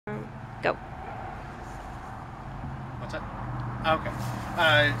Go. What's that? Okay.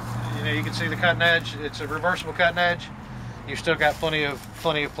 You know, you can see the cutting edge. It's a reversible cutting edge. You've still got plenty of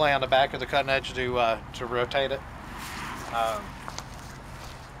play on the back of the cutting edge to rotate it.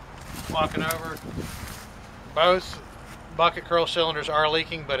 Walking over, both bucket curl cylinders are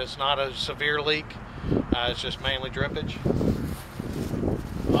leaking, but it's not a severe leak. It's just mainly drippage.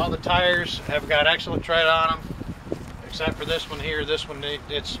 All the tires have got excellent tread on them, except for this one here. This one,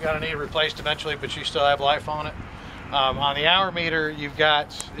 it's going to need replaced eventually, but you still have life on it. On the hour meter,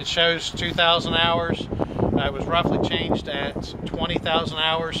 it shows 2,000 hours. It was roughly changed at 20,000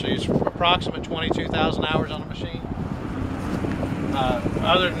 hours, so it's approximate 22,000 hours on the machine.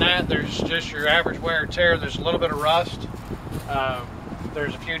 Other than that, there's just your average wear and tear. There's a little bit of rust.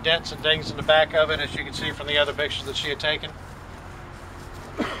 There's a few dents and dings in the back of it, as you can see from the other pictures that she had taken.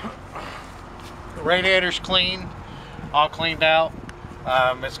 The radiator's clean, all cleaned out.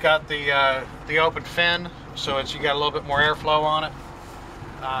 It's got the open fin, so you got a little bit more airflow on it.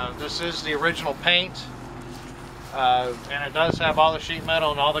 This is the original paint, and it does have all the sheet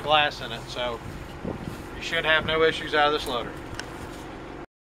metal and all the glass in it, so you should have no issues out of this loader.